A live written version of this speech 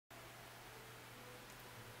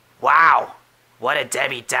What a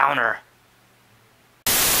Debbie Downer.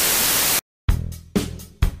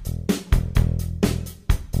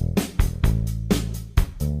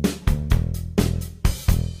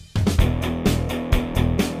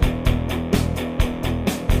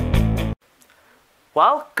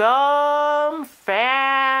 Welcome,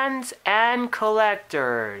 fans and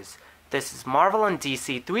collectors. This is Marvel and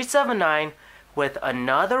DC 379 with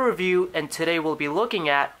another review, and today we'll be looking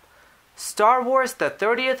at Star Wars The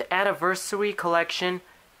 30th Anniversary Collection,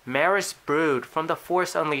 Maris Brood from the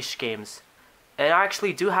Force Unleashed games. And I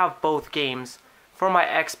actually do have both games for my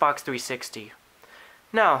Xbox 360.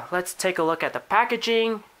 Now, let's take a look at the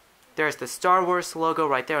packaging. There's the Star Wars logo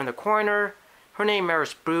right there in the corner. Her name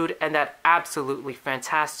Maris Brood, and that absolutely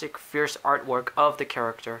fantastic, fierce artwork of the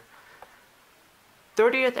character.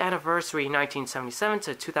 30th Anniversary 1977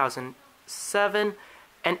 to 2007.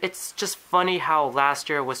 And it's just funny how last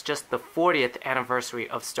year was just the 40th anniversary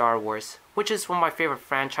of Star Wars, which is one of my favorite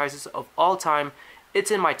franchises of all time.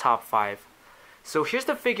 It's in my top 5. So here's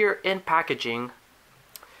the figure in packaging.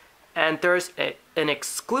 And there's an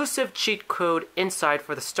exclusive cheat code inside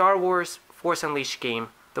for the Star Wars Force Unleashed game,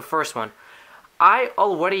 the first one. I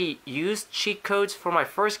already used cheat codes for my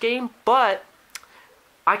first game, but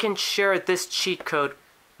I can share this cheat code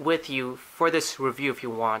with you for this review if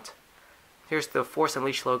you want. Here's the Force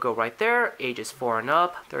Unleashed logo right there, ages 4 and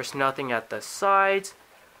up. There's nothing at the sides.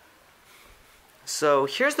 So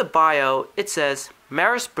here's the bio. It says,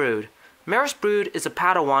 Maris Brood. Maris Brood is a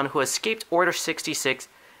Padawan who escaped Order 66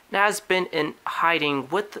 and has been in hiding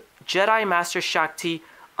with Jedi Master Shakti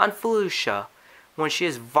on Felucia. When she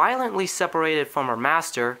is violently separated from her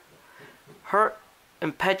master, her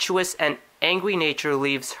impetuous and angry nature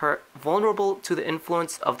leaves her vulnerable to the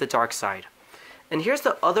influence of the dark side. And here's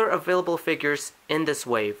the other available figures in this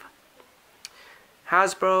wave.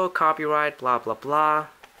 Hasbro, copyright, blah blah blah.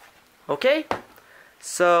 Okay,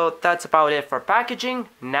 so that's about it for packaging.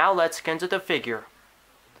 Now let's get into the figure.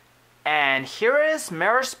 And here is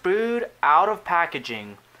Maris Brood out of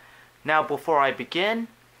packaging. Now before I begin,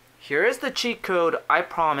 here is the cheat code I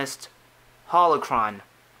promised. Holocron.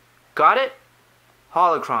 Got it?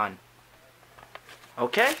 Holocron.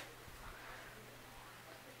 Okay?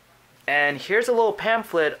 And here's a little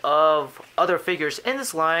pamphlet of other figures in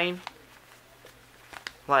this line.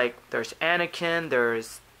 Like, there's Anakin,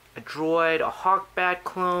 there's a droid, a Hawkbat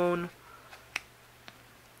clone,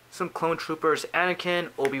 some clone troopers, Anakin,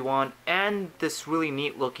 Obi-Wan, and this really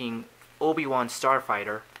neat looking Obi-Wan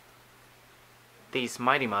starfighter. These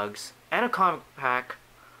Mighty Mugs, and a comic pack.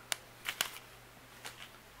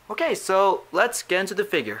 Okay, so let's get into the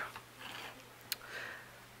figure.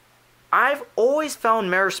 I've always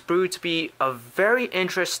found Maris Brood to be a very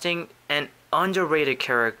interesting and underrated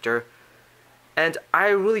character, and I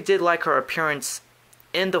really did like her appearance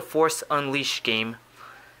in the Force Unleashed game,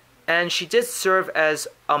 and she did serve as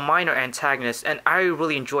a minor antagonist, and I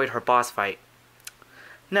really enjoyed her boss fight.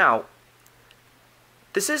 Now,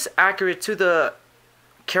 this is accurate to the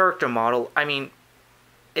character model. I mean,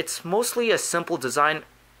 it's mostly a simple design,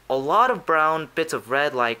 a lot of brown bits of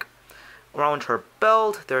red like around her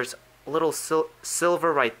belt. There's a little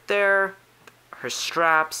silver right there, her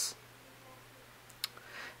straps,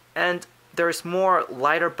 and there's more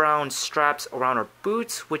lighter brown straps around her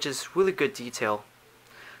boots, which is really good detail.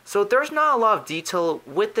 So there's not a lot of detail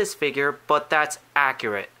with this figure, but that's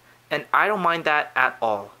accurate, and I don't mind that at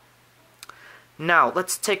all. Now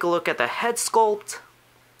let's take a look at the head sculpt.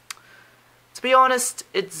 To be honest,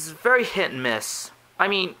 it's very hit and miss. I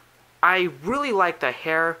mean, I really like the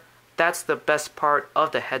hair. That's the best part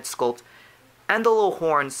of the head sculpt, and the little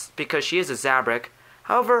horns because she is a Zabrak.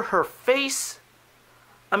 However, her face,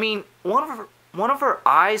 I mean, one of her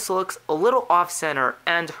eyes looks a little off center,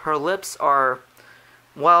 and her lips are,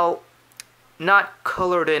 well, not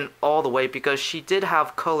colored in all the way because she did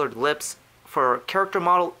have colored lips for her character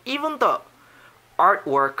model. Even the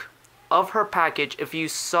artwork of her package, if you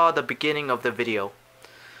saw the beginning of the video.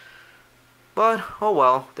 But, oh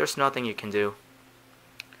well, there's nothing you can do.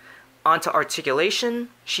 Onto articulation,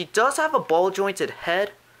 she does have a ball-jointed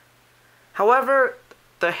head. However,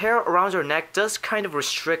 the hair around her neck does kind of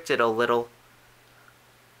restrict it a little,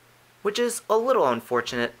 which is a little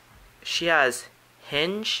unfortunate. She has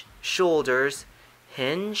hinge shoulders,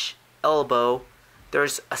 hinge elbow.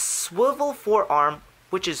 There's a swivel forearm,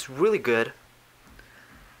 which is really good.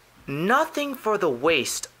 Nothing for the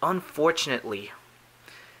waist, unfortunately.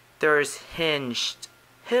 There's hinged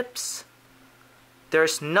hips.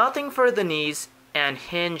 There's nothing for the knees and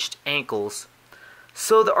hinged ankles.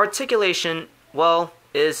 So the articulation, well,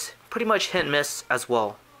 is pretty much hit and miss as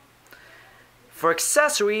well. For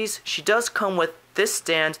accessories, she does come with this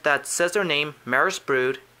stand that says their name, Maris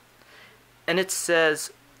Brood, and it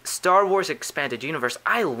says Star Wars Expanded Universe.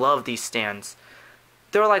 I love these stands.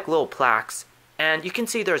 They're like little plaques, and you can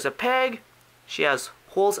see there's a peg. She has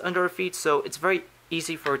holes under her feet, so it's very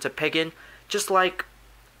easy for her to peg in, just like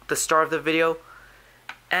the star of the video.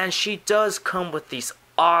 And she does come with these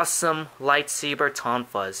awesome lightsaber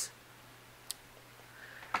tonfas.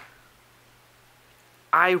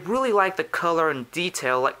 I really like the color and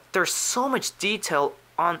detail. Like, there's so much detail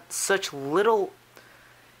on such little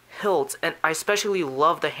hilt, and I especially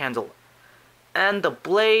love the handle. And the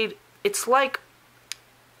blade, it's like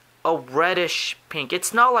a reddish pink.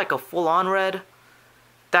 It's not like a full-on red.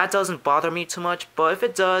 That doesn't bother me too much, but if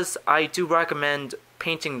it does, I do recommend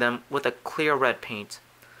painting them with a clear red paint.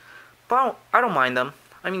 But I don't mind them.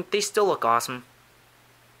 I mean, they still look awesome.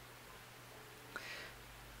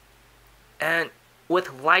 And with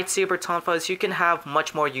lightsaber tonfas, you can have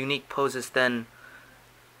much more unique poses than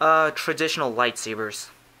traditional lightsabers.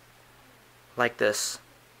 Like this.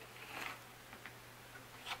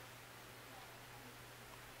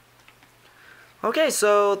 Okay,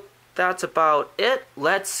 so that's about it.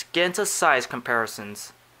 Let's get into size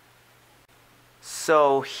comparisons.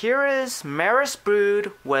 So here is Maris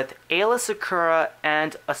Brood with Aayla Secura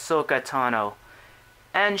and Ahsoka Tano.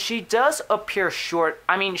 And she does appear short.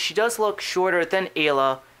 I mean, she does look shorter than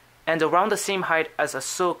Aayla and around the same height as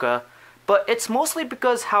Ahsoka, but it's mostly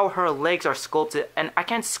because how her legs are sculpted, and I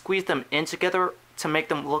can't squeeze them in together to make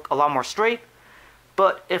them look a lot more straight.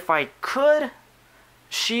 But if I could,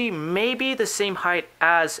 she may be the same height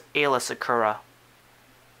as Aayla Secura.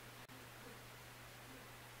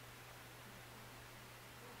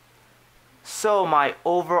 So my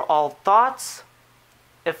overall thoughts,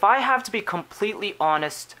 if I have to be completely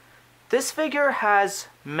honest, this figure has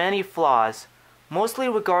many flaws, mostly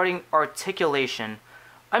regarding articulation.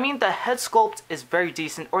 I mean, the head sculpt is very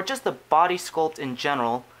decent, or just the body sculpt in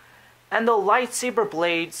general, and the lightsaber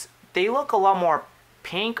blades, they look a lot more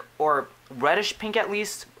pink, or reddish pink at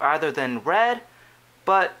least, rather than red,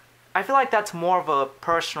 but I feel like that's more of a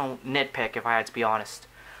personal nitpick if I had to be honest.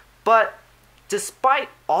 But despite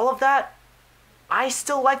all of that, I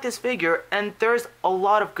still like this figure, and there's a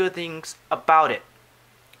lot of good things about it.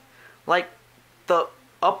 Like, the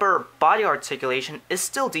upper body articulation is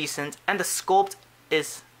still decent, and the sculpt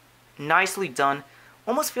is nicely done.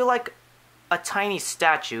 Almost feel like a tiny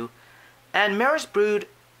statue. And Maris Brood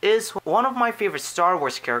is one of my favorite Star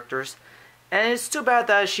Wars characters, and it's too bad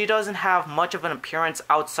that she doesn't have much of an appearance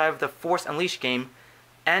outside of the Force Unleashed game,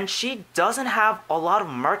 and she doesn't have a lot of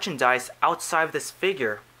merchandise outside of this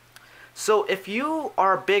figure. So if you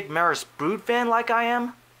are a big Maris Brood fan like I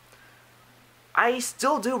am, I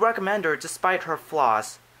still do recommend her despite her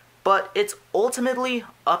flaws, but it's ultimately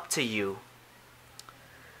up to you.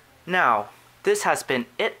 Now, this has been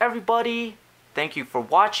it, everybody. Thank you for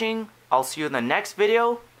watching. I'll see you in the next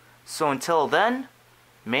video. So until then,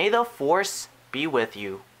 may the Force be with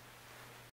you.